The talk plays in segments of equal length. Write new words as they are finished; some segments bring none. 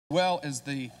well as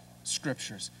the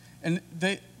scriptures. And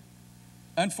the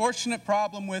unfortunate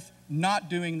problem with not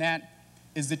doing that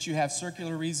is that you have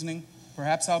circular reasoning.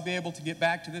 Perhaps I'll be able to get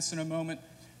back to this in a moment.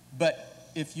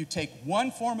 But if you take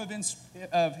one form of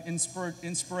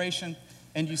inspiration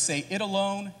and you say it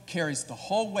alone carries the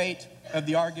whole weight of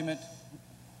the argument,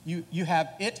 you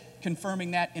have it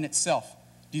confirming that in itself.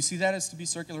 Do you see that as to be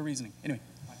circular reasoning? Anyway,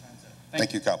 my time's up.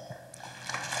 Thank you, Cal.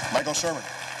 Michael Sherman.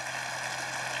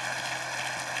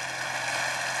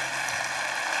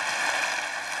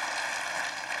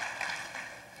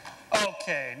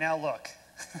 Okay, now look.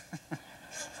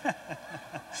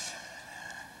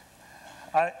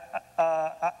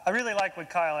 I really like what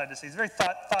Kyle had to say. He's very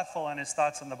thoughtful on his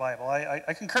thoughts on the Bible.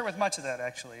 I concur with much of that,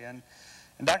 actually. And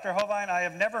Dr. Hovind, I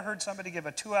have never heard somebody give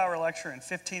a 2-hour lecture in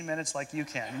 15 minutes like you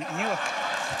can.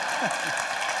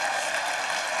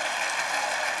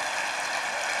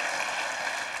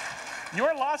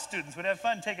 Your law students would have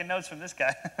fun taking notes from this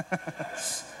guy.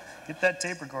 Get that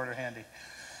tape recorder handy.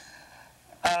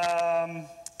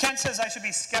 Ken says I should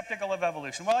be skeptical of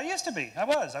evolution. Well, I used to be. I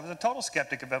was a total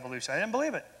skeptic of evolution. I didn't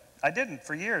believe it. I didn't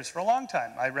for years, for a long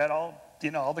time. I read all the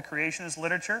creationist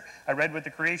literature. I read what the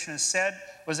creationists said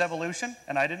was evolution,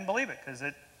 and I didn't believe it because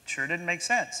it sure didn't make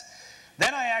sense.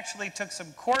 Then I actually took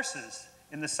some courses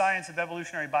in the science of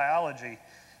evolutionary biology,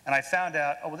 and I found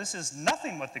out, oh, well, this is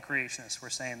nothing what the creationists were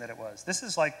saying that it was. This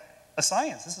is like a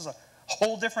science. This is a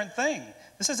whole different thing.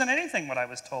 This isn't anything what I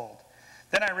was told.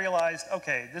 Then I realized,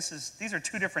 okay, these are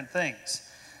two different things.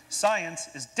 Science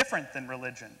is different than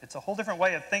religion. It's a whole different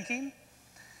way of thinking.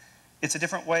 It's a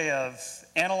different way of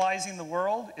analyzing the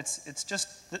world. It's just,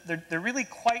 they're really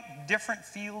quite different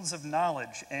fields of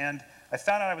knowledge. And I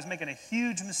found out I was making a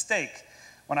huge mistake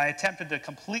when I attempted to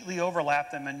completely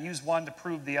overlap them and use one to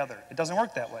prove the other. It doesn't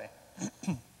work that way.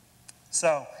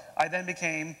 So I then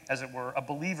became, as it were, a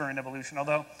believer in evolution,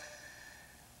 although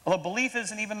belief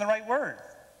isn't even the right word.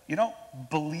 You don't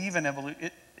believe in evolution.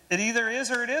 It either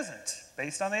is or it isn't,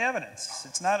 based on the evidence.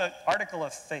 It's not an article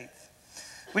of faith.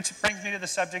 Which brings me to the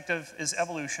subject of, is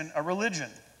evolution a religion?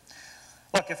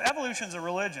 Look, if evolution is a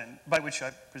religion, by which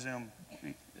I presume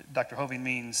Dr. Hovind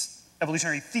means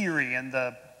evolutionary theory and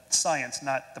the science,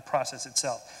 not the process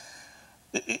itself.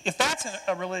 If that's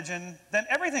a religion, then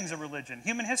everything's a religion.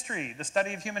 Human history, the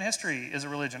study of human history is a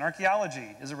religion.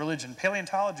 Archaeology is a religion.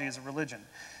 Paleontology is a religion.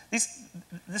 This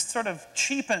sort of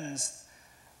cheapens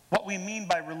what we mean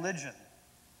by religion.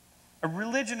 A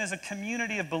religion is a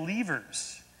community of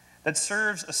believers that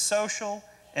serves a social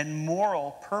and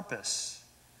moral purpose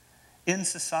in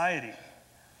society.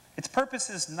 Its purpose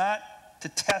is not to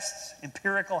test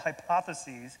empirical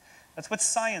hypotheses. That's what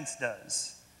science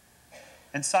does.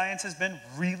 And science has been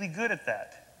really good at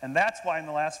that. And that's why in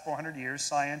the last 400 years,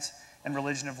 science and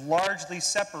religion have largely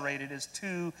separated as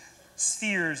two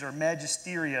spheres or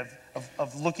magisteria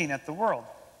of looking at the world.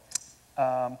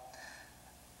 Not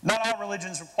all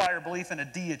religions require belief in a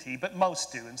deity, but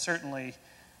most do, and certainly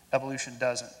evolution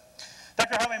doesn't.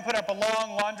 Dr. Hovind put up a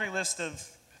long laundry list of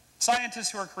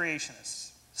scientists who are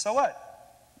creationists. So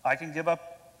what? I can give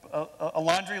up a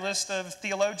laundry list of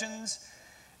theologians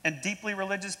and deeply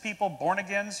religious people,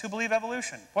 born-agains, who believe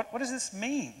evolution. What does this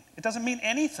mean? It doesn't mean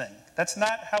anything. That's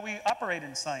not how we operate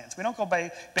in science. We don't go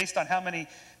based on how many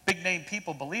big-name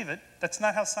people believe it. That's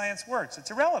not how science works. It's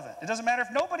irrelevant. It doesn't matter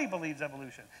if nobody believes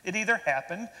evolution. It either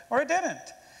happened or it didn't.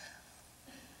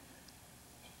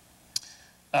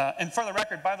 And for the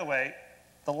record, by the way,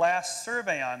 the last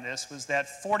survey on this was that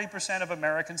 40% of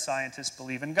American scientists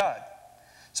believe in God.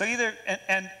 So either,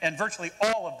 and virtually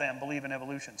all of them believe in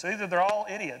evolution. So either they're all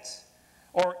idiots,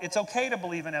 or it's okay to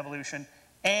believe in evolution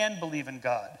and believe in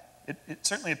God. It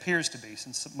certainly appears to be,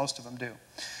 since most of them do.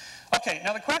 Okay,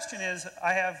 now the question is,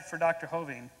 I have for Dr.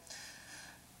 Hovind,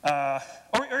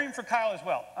 or even for Kyle as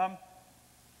well.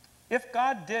 If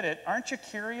God did it, aren't you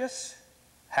curious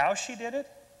how she did it?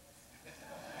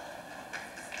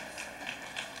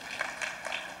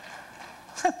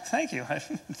 Thank you. I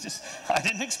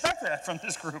didn't expect that from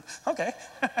this group. Okay,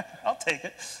 I'll take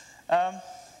it.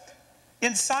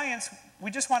 In science,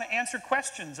 we just want to answer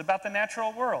questions about the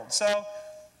natural world. So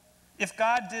if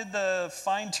God did the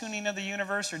fine-tuning of the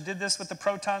universe, or did this with the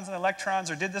protons and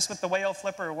electrons, or did this with the whale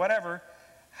flipper, or whatever,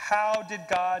 how did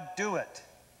God do it?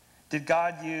 Did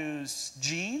God use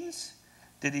genes?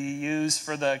 Did he use,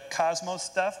 for the cosmos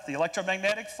stuff, the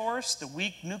electromagnetic force, the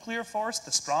weak nuclear force,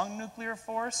 the strong nuclear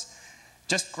force?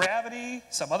 Just gravity,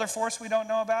 some other force we don't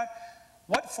know about?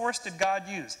 What force did God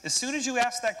use? As soon as you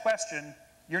ask that question,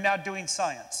 you're now doing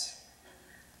science.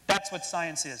 That's what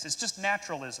science is. It's just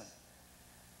naturalism.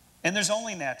 And there's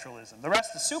only naturalism. The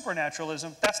rest is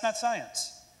supernaturalism. That's not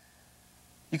science.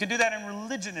 You can do that in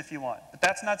religion if you want, but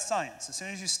that's not science. As soon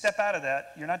as you step out of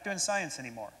that, you're not doing science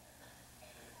anymore.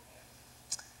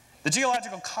 The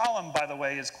geological column, by the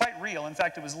way, is quite real. In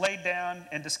fact, it was laid down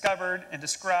and discovered and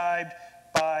described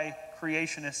by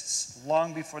creationists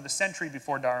long before the century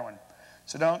before Darwin.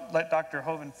 So don't let Dr.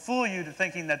 Hovind fool you to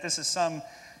thinking that this is some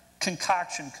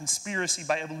concoction, conspiracy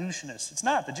by evolutionists. It's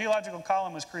not. The geological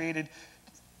column was created,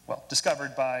 well,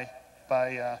 discovered by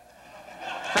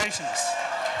creationists.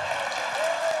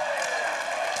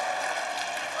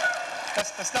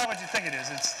 That's not what you think it is.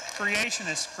 It's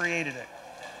creationists created it.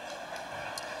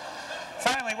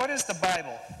 Finally, what is the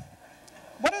Bible?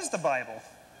 What is the Bible?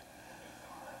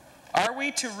 Are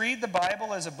we to read the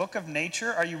Bible as a book of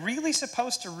nature? Are you really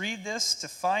supposed to read this to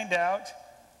find out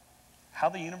how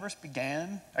the universe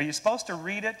began? Are you supposed to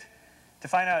read it to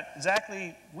find out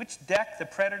exactly which deck the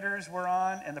predators were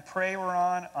on and the prey were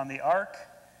on the ark?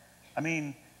 I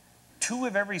mean, 2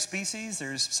 of every species.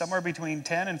 There's somewhere between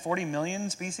 10 and 40 million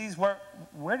species.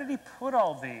 Where did he put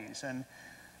all these?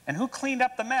 And who cleaned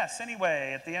up the mess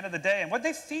anyway at the end of the day? And what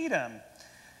did they feed them?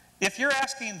 If you're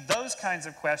asking those kinds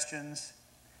of questions,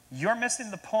 you're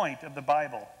missing the point of the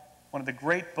Bible, one of the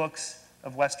great books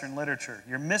of Western literature.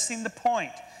 You're missing the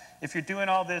point if you're doing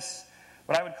all this,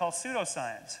 what I would call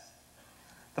pseudoscience.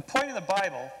 The point of the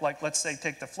Bible, like let's say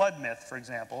take the flood myth, for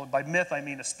example. By myth, I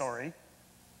mean a story.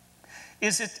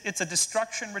 It's a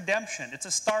destruction redemption. It's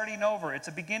a starting over. It's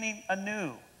a beginning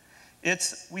anew.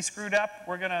 It's we screwed up.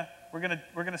 We're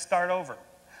gonna start over.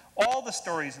 All the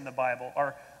stories in the Bible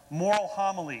are moral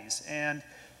homilies and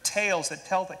tales that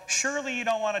tell things. Surely you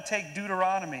don't want to take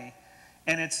Deuteronomy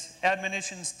and its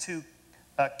admonitions to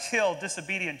kill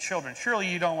disobedient children. Surely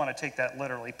you don't want to take that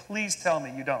literally. Please tell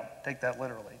me you don't take that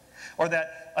literally. Or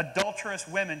that adulterous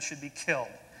women should be killed.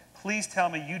 Please tell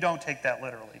me you don't take that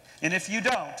literally. And if you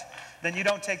don't, then you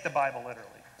don't take the Bible literally.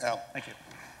 Al, thank you.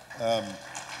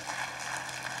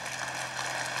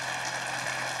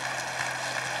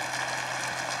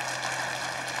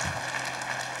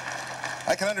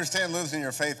 I can understand losing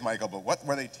your faith, Michael, but what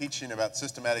were they teaching about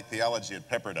systematic theology at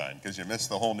Pepperdine? Because you missed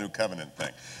the whole New Covenant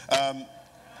thing.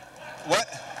 What?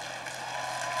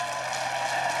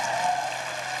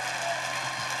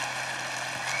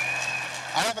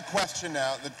 I have a question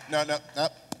now. No.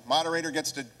 Moderator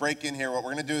gets to break in here. What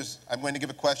we're going to do is I'm going to give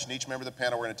a question to each member of the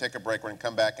panel. We're going to take a break. We're going to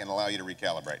come back and allow you to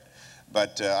recalibrate.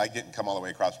 But I didn't come all the way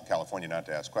across from California not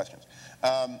to ask questions.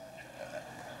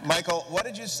 Michael, what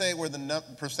did you say were the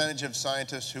percentage of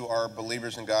scientists who are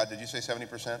believers in God? Did you say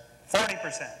 70%?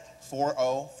 40%. 40?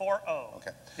 40.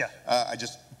 Okay. Yeah. I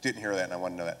just didn't hear that, and I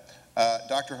want to know that.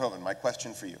 Dr. Hovind, my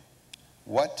question for you.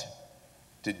 What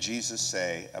did Jesus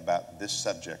say about this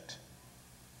subject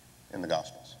in the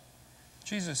Gospels?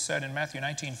 Jesus said in Matthew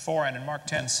 19:4 and in Mark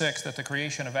 10:6 that the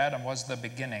creation of Adam was the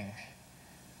beginning.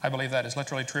 I believe that is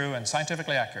literally true and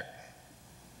scientifically accurate.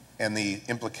 And the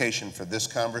implication for this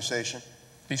conversation?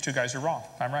 These 2 guys are wrong.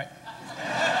 I'm right.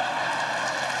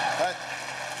 But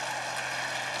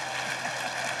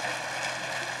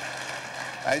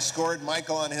I scored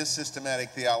Michael on his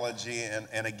systematic theology,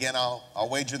 and again, I'll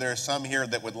wager there are some here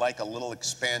that would like a little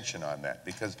expansion on that,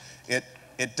 because it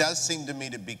does seem to me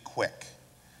to be quick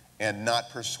and not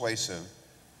persuasive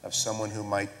of someone who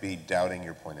might be doubting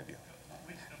your point of view.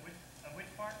 Of which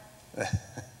part?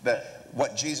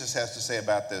 What Jesus has to say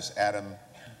about this. Adam,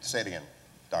 say it again,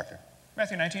 Doctor.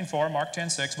 Matthew 19:4, Mark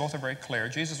 10:6, both are very clear.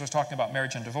 Jesus was talking about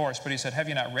marriage and divorce, but he said, have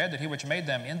you not read that he which made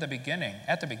them in the beginning,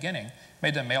 at the beginning,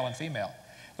 made them male and female?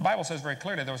 The Bible says very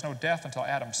clearly there was no death until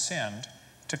Adam sinned.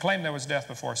 To claim there was death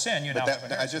before sin, you now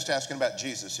have a I was just asking about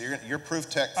Jesus. So your proof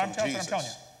text from Jesus I'm telling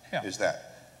you. Yeah. is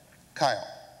that. Kyle,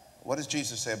 what does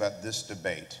Jesus say about this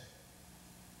debate?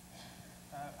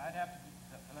 I'd have to be,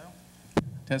 hello?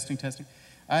 Testing.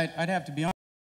 I'd have to be honest.